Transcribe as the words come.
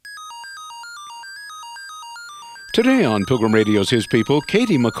Today on Pilgrim Radio's His People,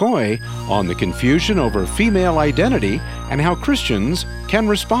 Katie McCoy on the confusion over female identity and how Christians can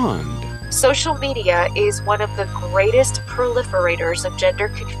respond. Social media is one of the greatest proliferators of gender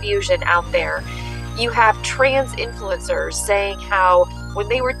confusion out there. You have trans influencers saying how when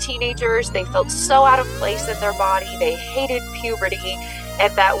they were teenagers, they felt so out of place in their body, they hated puberty,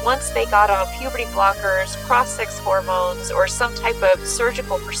 and that once they got on puberty blockers, cross-sex hormones, or some type of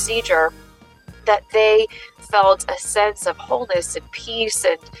surgical procedure, that they felt a sense of wholeness and peace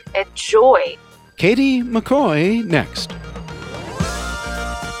and joy. Katie McCoy next.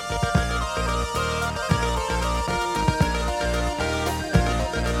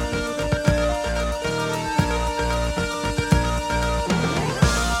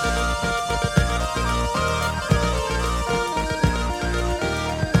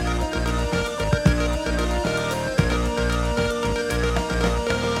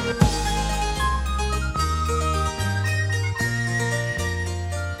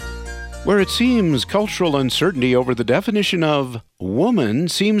 Where it seems cultural uncertainty over the definition of woman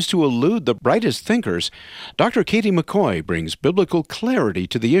seems to elude the brightest thinkers, Dr. Katie McCoy brings biblical clarity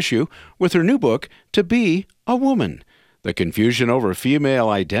to the issue with her new book, To Be a Woman, The Confusion Over Female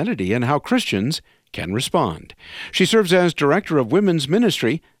Identity and How Christians Can Respond. She serves as Director of Women's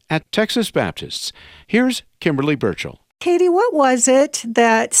Ministry at Texas Baptists. Here's Kimberly Burchell. Katie, what was it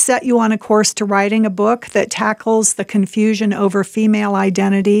that set you on a course to writing a book that tackles the confusion over female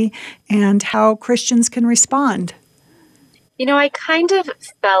identity and how Christians can respond? You know, I kind of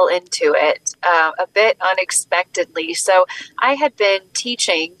fell into it a bit unexpectedly. So I had been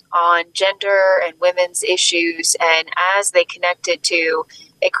teaching on gender and women's issues, and as they connected to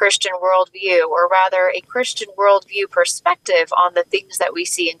a Christian worldview, or rather a Christian worldview perspective on the things that we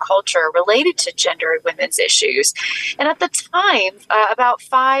see in culture related to gender and women's issues. And at the time, about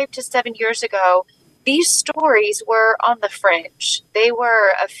 5 to 7 years ago, these stories were on the fringe. They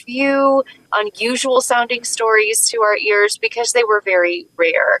were a few unusual sounding stories to our ears because they were very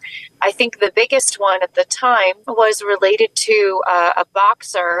rare. I think the biggest one at the time was related to a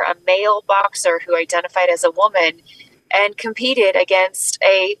boxer, a male boxer who identified as a woman and competed against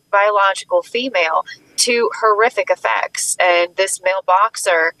a biological female to horrific effects. And this male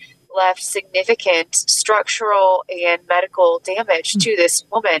boxer left significant structural and medical damage to this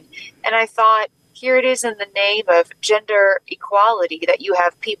woman. And I thought, here it is in the name of gender equality that you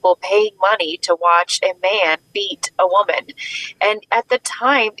have people paying money to watch a man beat a woman. And at the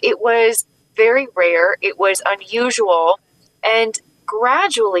time, it was very rare. It was unusual. And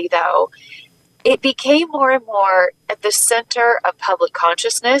gradually, though, it became more and more at the center of public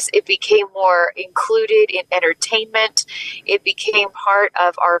consciousness. It became more included in entertainment. It became part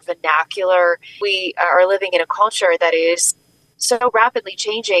of our vernacular. We are living in a culture that is so rapidly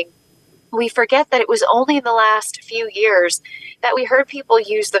changing. We forget that it was only in the last few years that we heard people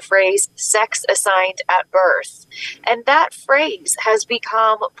use the phrase sex assigned at birth. And that phrase has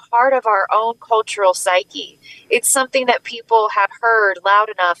become part of our own cultural psyche. It's something that people have heard loud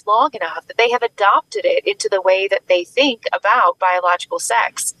enough, long enough, that they have adopted it into the way that they think about biological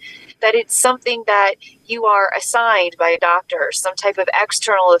sex. That it's something that you are assigned by a doctor, some type of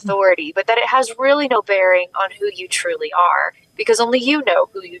external authority, but that it has really no bearing on who you truly are, because only you know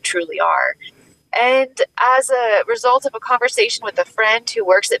who you truly are. And as a result of a conversation with a friend who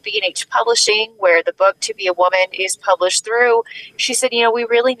works at B&H Publishing, where the book To Be a Woman is published through, she said, you know, we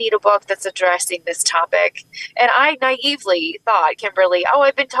really need a book that's addressing this topic. And I naively thought, Kimberly,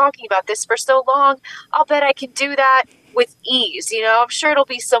 I've been talking about this for so long, I'll bet I can do that with ease. You know, I'm sure it'll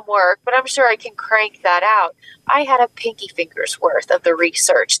be some work, but I'm sure I can crank that out. I had a pinky finger's worth of the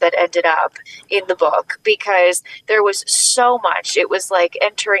research that ended up in the book because there was so much. It was like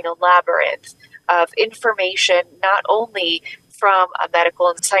entering a labyrinth of information, not only from a medical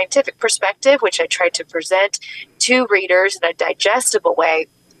and scientific perspective, which I tried to present to readers in a digestible way,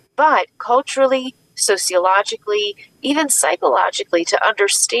 but culturally, sociologically, even psychologically, to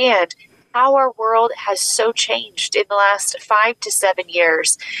understand how our world has so changed in the last 5 to 7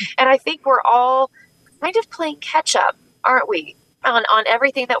 years. And I think we're all kind of playing catch up, aren't we, on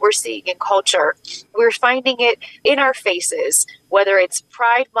everything that we're seeing in culture. We're finding it in our faces, whether it's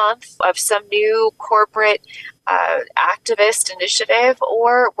Pride Month of some new corporate activist initiative,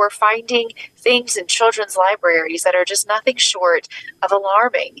 or we're finding things in children's libraries that are just nothing short of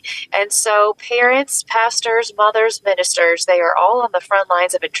alarming. And so parents, pastors, mothers, ministers, they are all on the front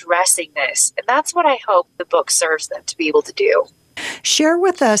lines of addressing this. And that's what I hope the book serves them to be able to do. Share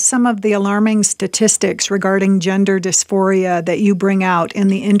with us some of the alarming statistics regarding gender dysphoria that you bring out in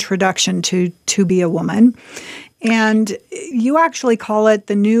the introduction to Be a Woman. And you actually call it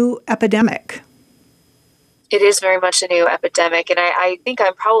the new epidemic. It is very much a new epidemic, and I think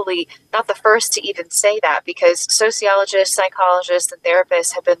I'm probably not the first to even say that, because sociologists, psychologists, and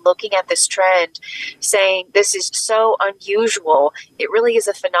therapists have been looking at this trend, saying this is so unusual. It really is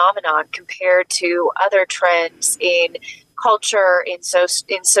a phenomenon compared to other trends in culture, in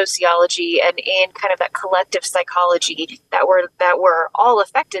sociology, and in kind of that collective psychology that we're all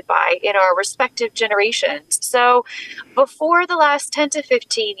affected by in our respective generations. So, before the last 10 to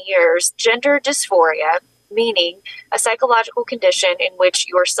 15 years, gender dysphoria, meaning a psychological condition in which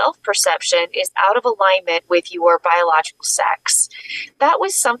your self-perception is out of alignment with your biological sex. That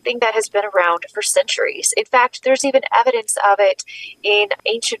was something that has been around for centuries. In fact, there's even evidence of it in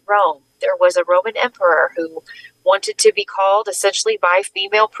ancient Rome. There was a Roman emperor who wanted to be called essentially by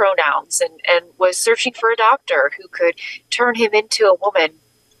female pronouns and was searching for a doctor who could turn him into a woman.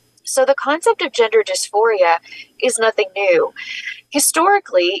 So the concept of gender dysphoria is nothing new.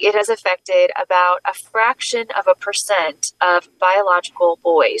 Historically, it has affected about a fraction of a percent of biological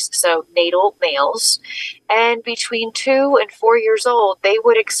boys, so natal males. And between 2 and 4 years old, they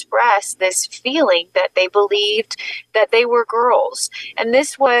would express this feeling that they believed that they were girls. And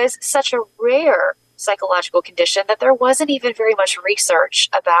this was such a rare psychological condition that there wasn't even very much research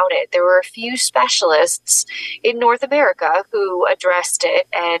about it. There were a few specialists in North America who addressed it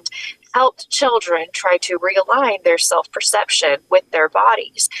and helped children try to realign their self-perception with their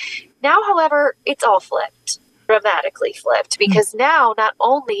bodies. Now, however, it's all flipped, dramatically flipped, because now not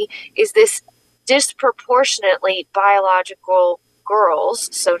only is this disproportionately biological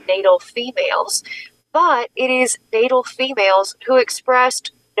girls, so natal females, but it is natal females who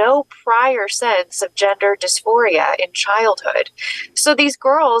expressed no prior sense of gender dysphoria in childhood. So these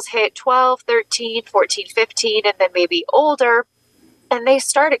girls hit 12, 13, 14, 15, and then maybe older, and they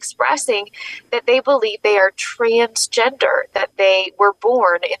start expressing that they believe they are transgender, that they were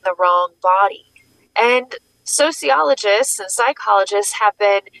born in the wrong body. And sociologists and psychologists have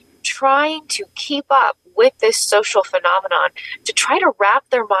been trying to keep up with this social phenomenon to try to wrap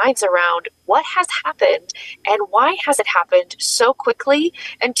their minds around what has happened and why has it happened so quickly,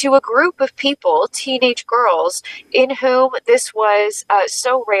 and to a group of people, teenage girls, in whom this was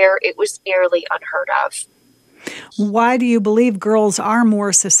so rare it was nearly unheard of. Why do you believe girls are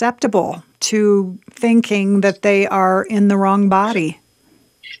more susceptible to thinking that they are in the wrong body?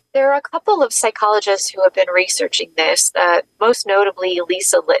 There are a couple of psychologists who have been researching this, most notably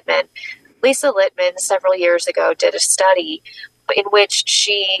Lisa Littman. Lisa Littman, several years ago, did a study in which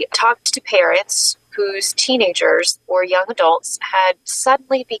she talked to parents whose teenagers or young adults had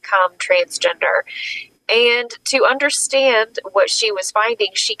suddenly become transgender. And to understand what she was finding,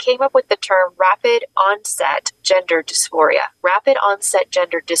 she came up with the term rapid onset gender dysphoria. Rapid onset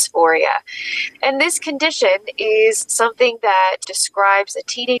gender dysphoria. And this condition is something that describes a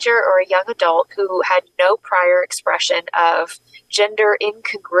teenager or a young adult who had no prior expression of gender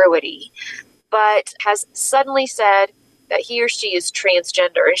incongruity, but has suddenly said that he or she is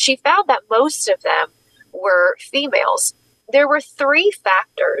transgender. And she found that most of them were females. There were 3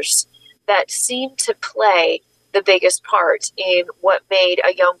 factors that seemed to play the biggest part in what made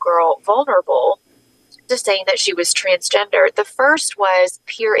a young girl vulnerable to saying that she was transgender. The first was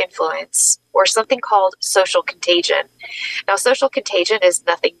peer influence, or something called social contagion. Now, social contagion is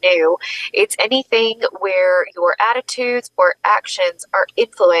nothing new. It's anything where your attitudes or actions are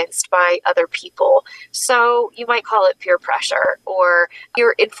influenced by other people. So you might call it peer pressure or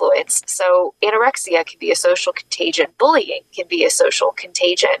peer influence. So anorexia can be a social contagion. Bullying can be a social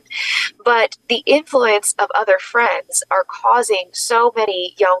contagion. But the influence of other friends are causing so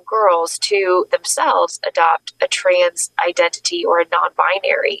many young girls to themselves adopt a trans identity or a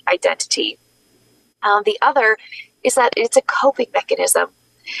non-binary identity. The other is that it's a coping mechanism.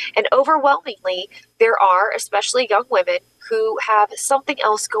 And overwhelmingly, there are, especially young women, who have something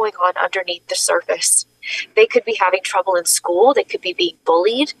else going on underneath the surface. They could be having trouble in school. They could be being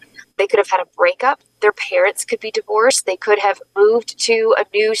bullied. They could have had a breakup. Their parents could be divorced. They could have moved to a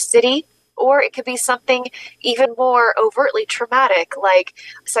new city. Or it could be something even more overtly traumatic, like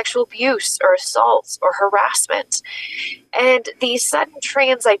sexual abuse or assaults or harassment. And the sudden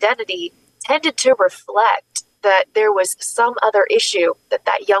trans identity tended to reflect that there was some other issue that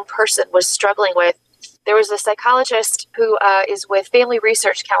that young person was struggling with. There was a psychologist who is with Family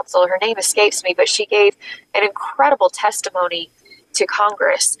Research Council. Her name escapes me, but she gave an incredible testimony to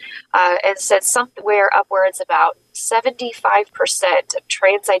Congress and said somewhere upwards about 75% of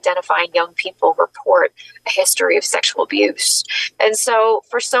trans-identifying young people report a history of sexual abuse. And so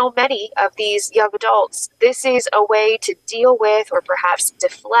for so many of these young adults, this is a way to deal with or perhaps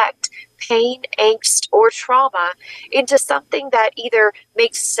deflect pain, angst, or trauma into something that either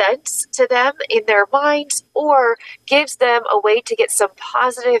makes sense to them in their minds or gives them a way to get some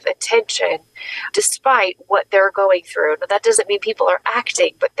positive attention despite what they're going through. Now, that doesn't mean people are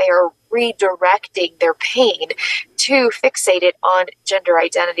acting, but they are redirecting their pain to fixate it on gender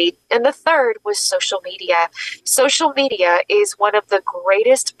identity. And the third was social media. Social media is one of the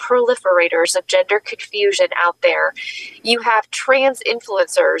greatest proliferators of gender confusion out there. You have trans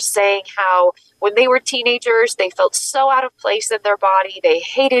influencers saying how when they were teenagers, they felt so out of place in their body, they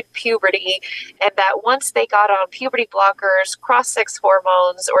hated puberty, and that once they got on puberty blockers, cross-sex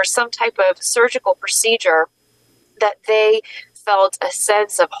hormones, or some type of surgical procedure, that they felt a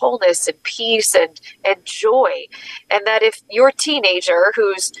sense of wholeness and peace and joy. And that if your teenager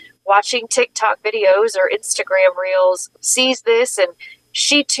who's watching TikTok videos or Instagram reels sees this and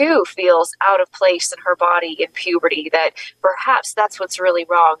she too feels out of place in her body in puberty, that perhaps that's what's really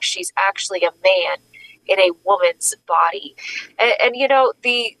wrong. She's actually a man in a woman's body. And you know,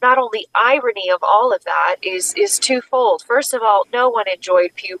 the not only irony of all of that is twofold. First of all, no one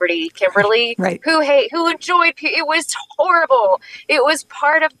enjoyed puberty, Kimberly. Right. Who enjoyed puberty? It was horrible. It was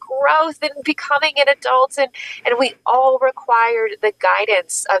part of growth and becoming an adult, and we all required the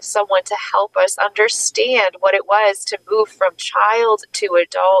guidance of someone to help us understand what it was to move from child to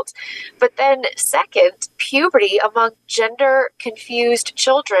adult. But then second, puberty among gender confused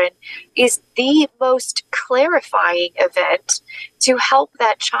children is the most clarifying event to help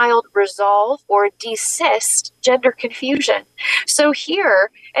that child resolve or desist gender confusion. So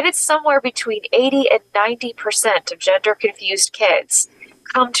here, and it's somewhere between 80 and 90% of gender confused kids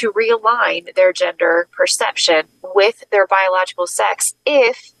come to realign their gender perception with their biological sex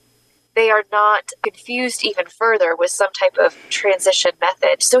if they are not confused even further with some type of transition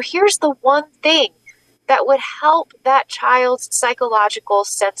method. So here's the one thing that would help that child's psychological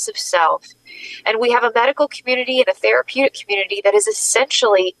sense of self. And we have a medical community and a therapeutic community that is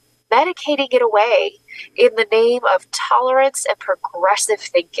essentially medicating it away in the name of tolerance and progressive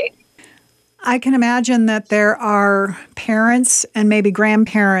thinking. I can imagine that there are parents and maybe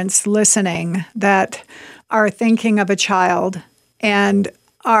grandparents listening that are thinking of a child and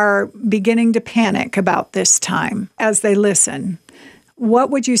are beginning to panic about this time as they listen. What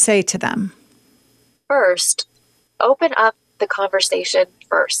would you say to them? First, open up the conversation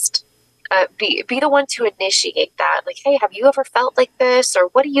first. Be the one to initiate that. Like, hey, have you ever felt like this? Or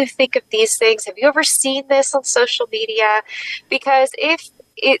what do you think of these things? Have you ever seen this on social media? Because if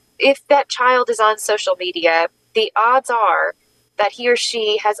that child is on social media, the odds are that he or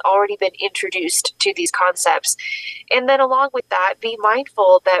she has already been introduced to these concepts. And then along with that, be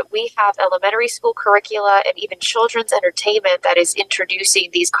mindful that we have elementary school curricula and even children's entertainment that is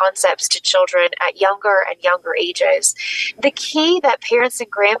introducing these concepts to children at younger and younger ages. The key that parents and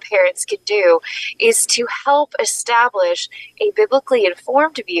grandparents can do is to help establish a biblically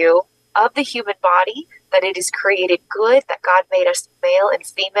informed view of the human body, that it is created good, that God made us male and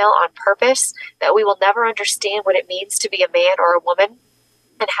female on purpose, that we will never understand what it means to be a man or a woman,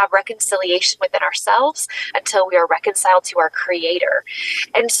 and have reconciliation within ourselves until we are reconciled to our Creator.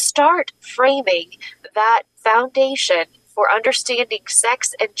 And start framing that foundation for understanding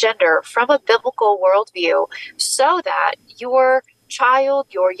sex and gender from a biblical worldview so that your child,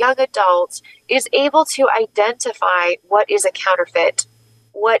 your young adult, is able to identify what is a counterfeit,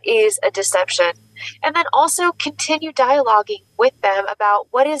 what is a deception, and then also continue dialoguing with them about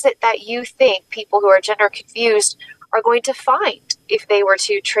what is it that you think people who are gender confused are going to find if they were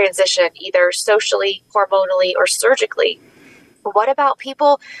to transition either socially, hormonally, or surgically. What about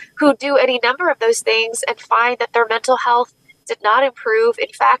people who do any number of those things and find that their mental health did not improve, in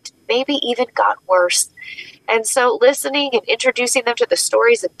fact, maybe even got worse? And so listening and introducing them to the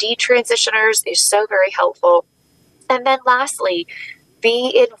stories of detransitioners is so very helpful. And then lastly,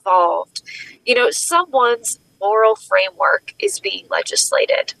 be involved. You know, someone's moral framework is being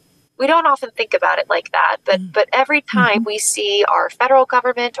legislated. We don't often think about it like that, but every time we see our federal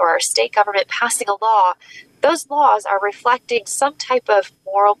government or our state government passing a law, those laws are reflecting some type of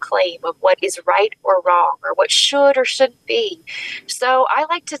moral claim of what is right or wrong or what should or shouldn't be. So I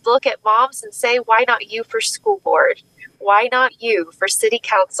like to look at moms and say, why not you for school board? Why not you for city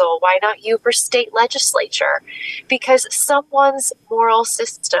council? Why not you for state legislature? Because someone's moral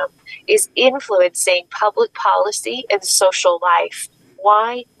system is influencing public policy and social life.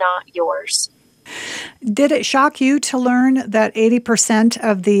 Why not yours? Did it shock you to learn that 80%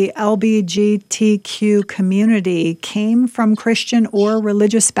 of the LGBTQ community came from Christian or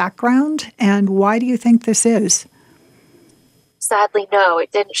religious background? And why do you think this is? Sadly, no,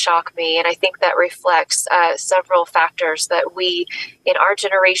 it didn't shock me. And I think that reflects several factors that we in our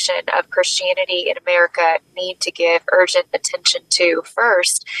generation of Christianity in America need to give urgent attention to.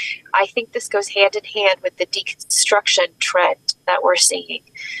 First, I think this goes hand in hand with the deconstruction trend that we're seeing.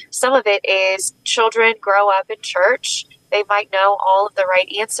 Some of it is children grow up in church. They might know all of the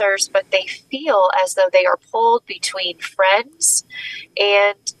right answers, but they feel as though they are pulled between friends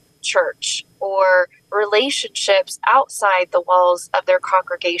and church, or relationships outside the walls of their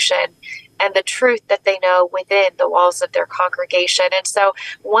congregation and the truth that they know within the walls of their congregation. And so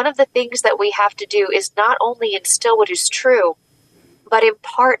one of the things that we have to do is not only instill what is true, but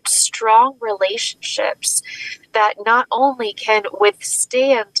impart strong relationships that not only can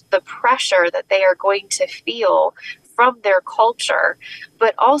withstand the pressure that they are going to feel from their culture,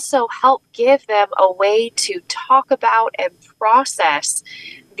 but also help give them a way to talk about and process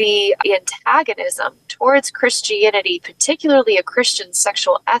the antagonism towards Christianity, particularly a Christian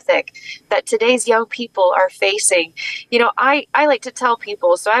sexual ethic that today's young people are facing. You know, I like to tell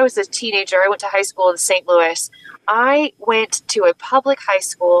people, so I was a teenager, I went to high school in St. Louis. I went to a public high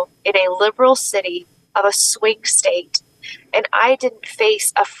school in a liberal city of a swing state, and I didn't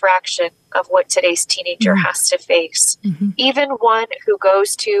face a fraction of what today's teenager has to face. Even one who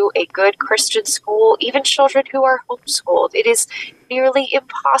goes to a good Christian school, even children who are homeschooled, it is nearly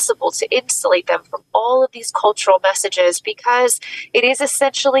impossible to insulate them from all of these cultural messages because it is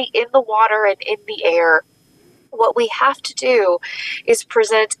essentially in the water and in the air. What we have to do is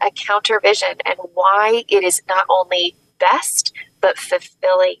present a counter vision and why it is not only best, but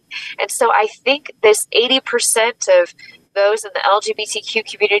fulfilling. And so I think this 80% of those in the LGBTQ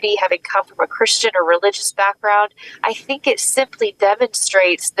community having come from a Christian or religious background, I think it simply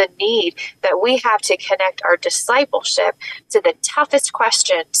demonstrates the need that we have to connect our discipleship to the toughest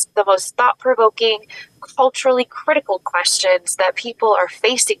questions, the most thought-provoking, culturally critical questions that people are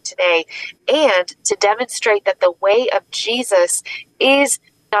facing today, and to demonstrate that the way of Jesus is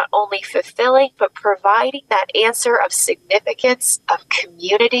not only fulfilling, but providing that answer of significance, of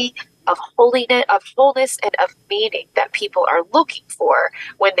community, of holiness, of wholeness, and of meaning that people are looking for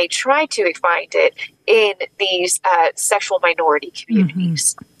when they try to find it in these sexual minority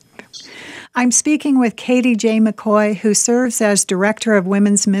communities. I'm speaking with Katie J. McCoy, who serves as Director of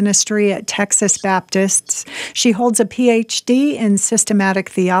Women's Ministry at Texas Baptists. She holds a PhD in systematic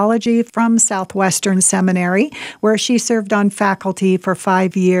theology from Southwestern Seminary, where she served on faculty for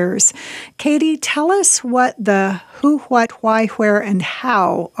 5 years. Katie, tell us what the who, what, why, where, and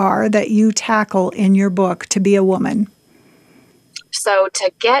how are that you tackle in your book, To Be a Woman. So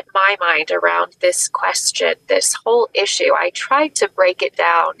to get my mind around this question, this whole issue, I tried to break it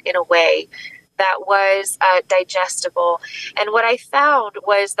down in a way that was digestible. And what I found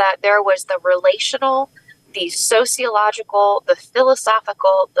was that there was the relational, the sociological, the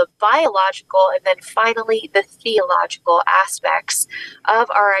philosophical, the biological, and then finally the theological aspects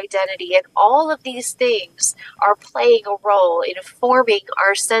of our identity. And all of these things are playing a role in forming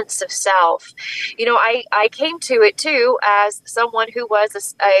our sense of self. You know, I came to it too as someone who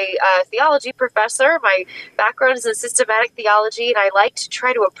was a theology professor. My background is in systematic theology, and I like to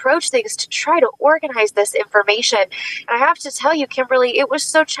try to approach things to try to organize this information. And I have to tell you, Kimberly, it was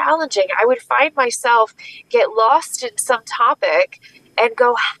so challenging. I would find myself get lost in some topic and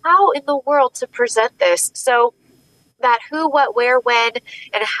go, how in the world to present this? So that who, what, where, when,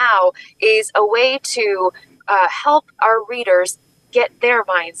 and how is a way to help our readers get their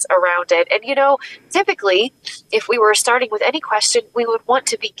minds around it. And, you know, typically, if we were starting with any question, we would want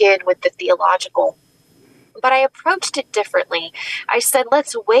to begin with the theological. But I approached it differently. I said,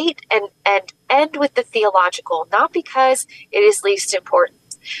 let's wait and end with the theological, not because it is least important,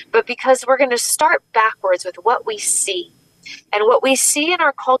 but because we're going to start backwards with what we see. And what we see in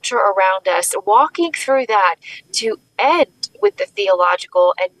our culture around us, walking through that to end with the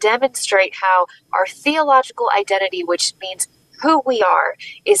theological and demonstrate how our theological identity, which means who we are,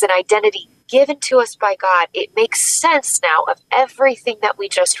 is an identity given to us by God. It makes sense now of everything that we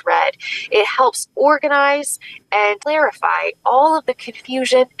just read. It helps organize and clarify all of the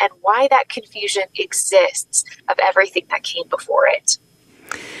confusion and why that confusion exists of everything that came before it.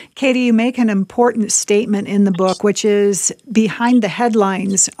 Katie, you make an important statement in the book, which is behind the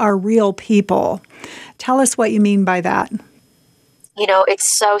headlines are real people. Tell us what you mean by that. You know, it's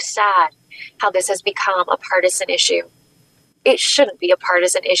so sad how this has become a partisan issue. It shouldn't be a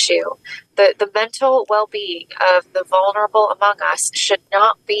partisan issue. The mental well-being of the vulnerable among us should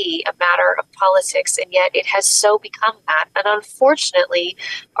not be a matter of politics, and yet it has so become that. And unfortunately,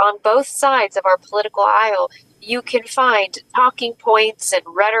 on both sides of our political aisle, you can find talking points and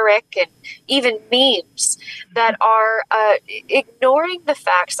rhetoric and even memes that are ignoring the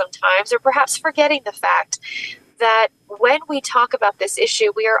fact sometimes, or perhaps forgetting the fact that when we talk about this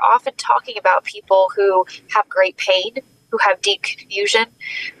issue, we are often talking about people who have great pain, who have deep confusion,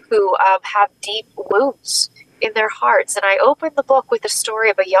 who have deep wounds in their hearts. And I opened the book with the story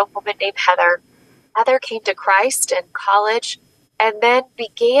of a young woman named Heather. Heather came to Christ in college and then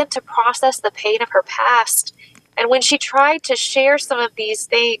began to process the pain of her past. And when she tried to share some of these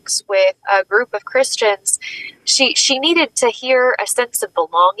things with a group of Christians, she needed to hear a sense of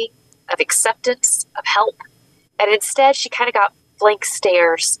belonging, of acceptance, of help. And instead, she kind of got blank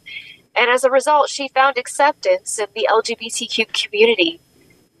stares. And as a result, she found acceptance in the LGBTQ community.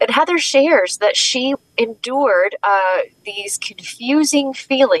 And Heather shares that she endured these confusing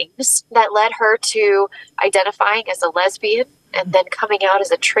feelings that led her to identifying as a lesbian and then coming out as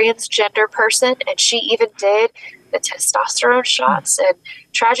a transgender person. And she even did the testosterone shots. And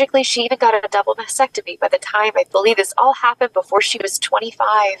tragically, she even got a double mastectomy by the time, I believe this all happened before she was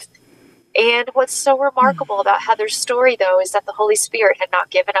 25. And what's so remarkable about Heather's story, though, is that the Holy Spirit had not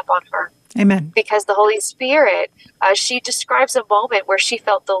given up on her. Amen. Because the Holy Spirit, she describes a moment where she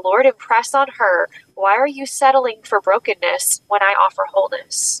felt the Lord impress on her, why are you settling for brokenness when I offer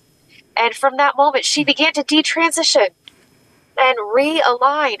wholeness? And from that moment, she began to detransition and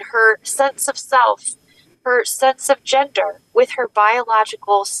realign her sense of self, her sense of gender with her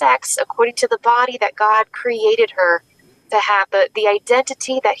biological sex according to the body that God created her to have, the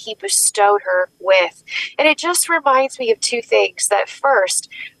identity that he bestowed her with. And it just reminds me of two things. That first,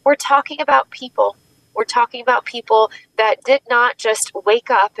 we're talking about people. We're talking about people that did not just wake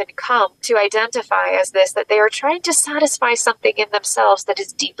up and come to identify as this, that they are trying to satisfy something in themselves that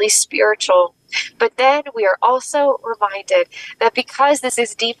is deeply spiritual. But then we are also reminded that because this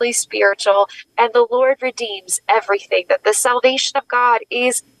is deeply spiritual and the Lord redeems everything, that the salvation of God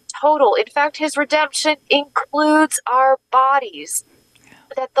is total. In fact, his redemption includes our bodies.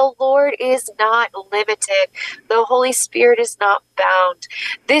 That the Lord is not limited. The Holy Spirit is not bound.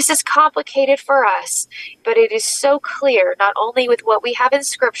 This is complicated for us, but it is so clear, not only with what we have in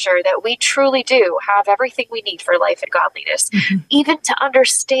Scripture, that we truly do have everything we need for life and godliness, even to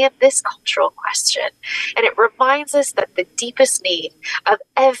understand this cultural question. And it reminds us that the deepest need of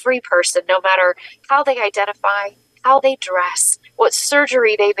every person, no matter how they identify, how they dress, what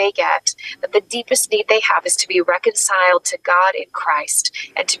surgery they may get, that the deepest need they have is to be reconciled to God in Christ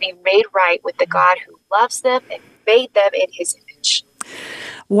and to be made right with the God who loves them and made them in his image.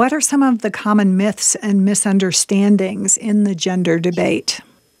 What are some of the common myths and misunderstandings in the gender debate?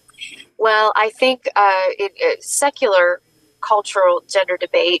 Well, I think in secular cultural gender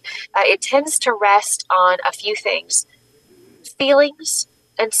debate, it tends to rest on a few things: feelings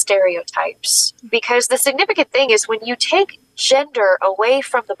and stereotypes. Because the significant thing is when you take gender away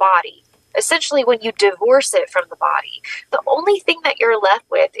from the body, essentially when you divorce it from the body, the only thing that you're left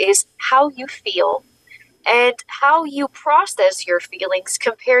with is how you feel and how you process your feelings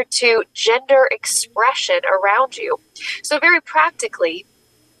compared to gender expression around you. So very practically,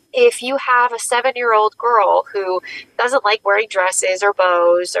 if you have a 7-year-old girl who doesn't like wearing dresses or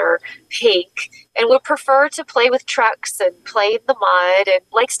bows or pink and would prefer to play with trucks and play in the mud and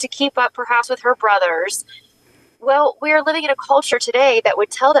likes to keep up perhaps with her brothers, well, we are living in a culture today that would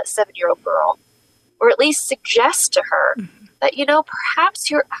tell that 7-year-old girl, or at least suggest to her, that,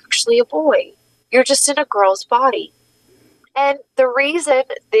 perhaps you're actually a boy. You're just in a girl's body. And the reason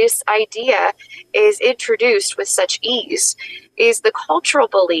this idea is introduced with such ease is the cultural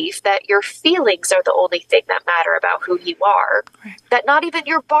belief that your feelings are the only thing that matter about who you are, right. That not even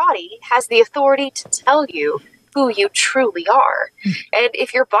your body has the authority to tell you who you truly are. And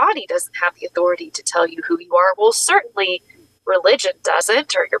if your body doesn't have the authority to tell you who you are, well, certainly religion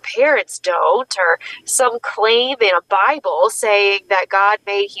doesn't, or your parents don't, or some claim in a Bible saying that God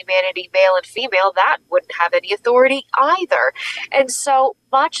made humanity male and female, that wouldn't have any authority either. And so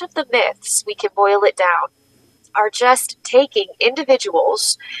much of the myths, we can boil it down, are just taking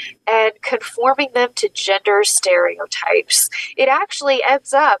individuals and conforming them to gender stereotypes. It actually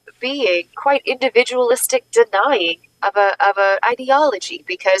ends up being quite individualistic denying of a ideology,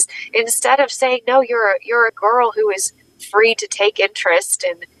 because instead of saying, no, you're a girl who is free to take interest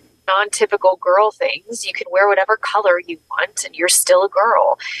in non-typical girl things. You can wear whatever color you want and you're still a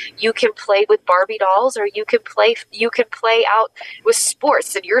girl. You can play with Barbie dolls, or you can play out with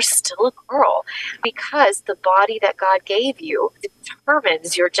sports and you're still a girl, because the body that God gave you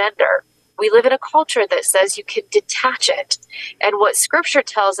determines your gender. We live in a culture that says you can detach it. And what Scripture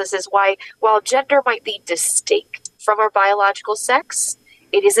tells us is while gender might be distinct from our biological sex,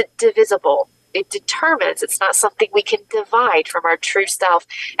 it isn't divisible. it determines. It's not something we can divide from our true self.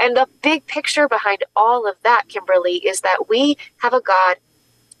 And the big picture behind all of that, Kimberly, is that we have a God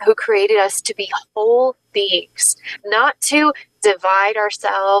who created us to be whole beings, not to divide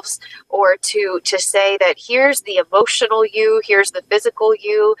ourselves or to say that here's the emotional you, here's the physical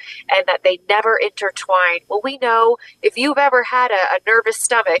you, and that they never intertwine. Well, we know if you've ever had a nervous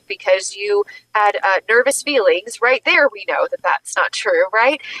stomach because you had nervous feelings, right there we know that that's not true,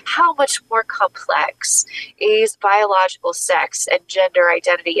 right? How much more complex is biological sex and gender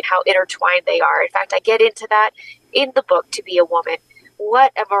identity and how intertwined they are. In fact, I get into that in the book, To Be a Woman.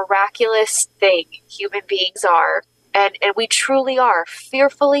 What a miraculous thing human beings are. And we truly are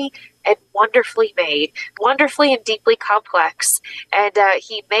fearfully and wonderfully made, wonderfully and deeply complex. And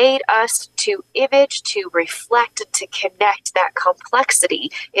he made us to image, to reflect, and to connect that complexity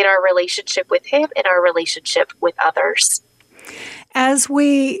in our relationship with him and our relationship with others. As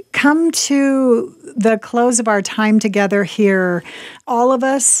we come to the close of our time together here, all of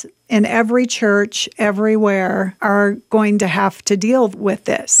us in every church, everywhere, are going to have to deal with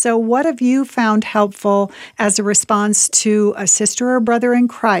this. So what have you found helpful as a response to a sister or brother in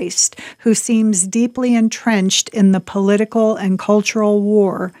Christ who seems deeply entrenched in the political and cultural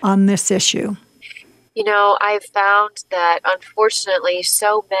war on this issue? You know, I've found that unfortunately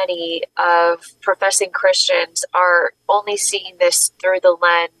so many of professing Christians are only seeing this through the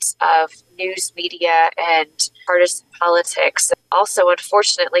lens of news media and partisan politics. Also,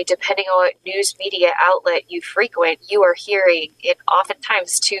 unfortunately, depending on what news media outlet you frequent, you are hearing in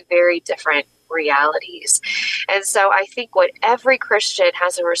oftentimes two very different realities. And so I think what every Christian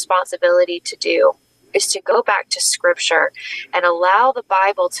has a responsibility to do is to go back to Scripture and allow the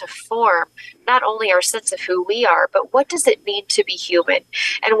Bible to form not only our sense of who we are, but what does it mean to be human?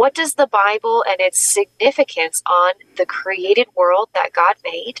 And what does the Bible and its significance on the created world that God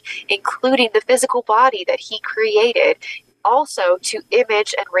made, including the physical body that he created, also to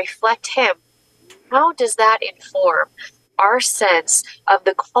image and reflect him, how does that inform our sense of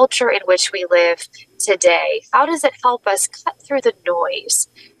the culture in which we live today? How does it help us cut through the noise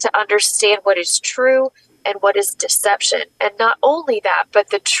to understand what is true and what is deception? And not only that, but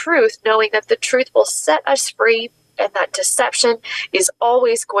the truth, knowing that the truth will set us free and that deception is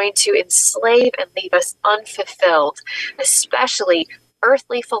always going to enslave and leave us unfulfilled, especially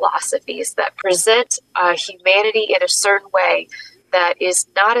earthly philosophies that present humanity in a certain way that is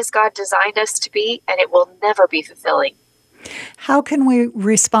not as God designed us to be, and it will never be fulfilling. How can we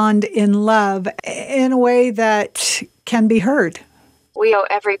respond in love in a way that can be heard? We owe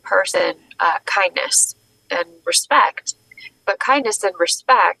every person kindness and respect, but kindness and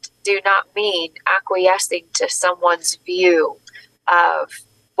respect do not mean acquiescing to someone's view of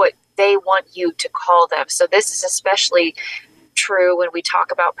what they want you to call them. So this is especially true when we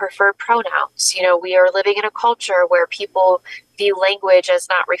talk about preferred pronouns. You know, we are living in a culture where people view language as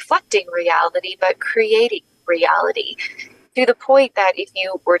not reflecting reality, but creating reality, to the point that if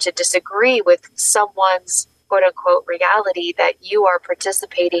you were to disagree with someone's quote unquote reality, that you are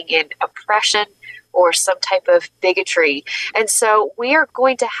participating in oppression or some type of bigotry. And so we are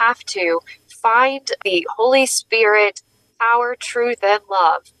going to have to find the Holy Spirit power, truth, and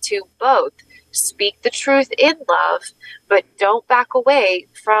love to both speak the truth in love, but don't back away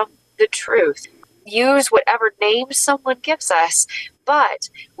from the truth. Use whatever name someone gives us, but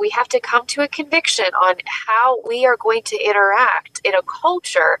we have to come to a conviction on how we are going to interact in a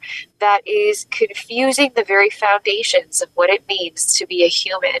culture that is confusing the very foundations of what it means to be a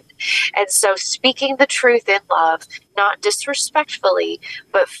human. And so speaking the truth in love, not disrespectfully,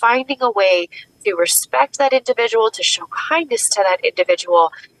 but finding a way to respect that individual, to show kindness to that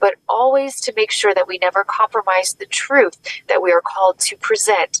individual, but always to make sure that we never compromise the truth that we are called to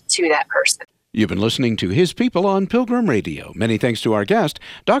present to that person. You've been listening to His People on Pilgrim Radio. Many thanks to our guest,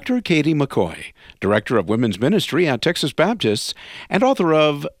 Dr. Katie McCoy, Director of Women's Ministry at Texas Baptists and author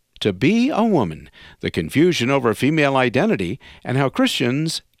of To Be a Woman, The Confusion Over Female Identity and How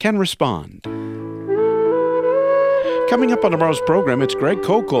Christians Can Respond. Coming up on tomorrow's program, it's Greg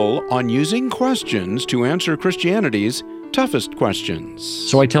Kokel on using questions to answer Christianity's toughest questions.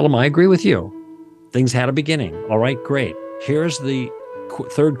 So I tell him, I agree with you. Things had a beginning. All right, great. Here's the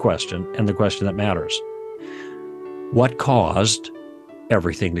third question, and the question that matters. What caused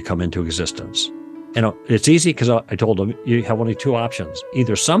everything to come into existence? And it's easy because I told him you have only two options,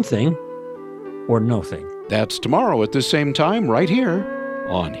 either something or nothing. That's tomorrow at this same time right here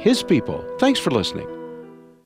on His People. Thanks for listening.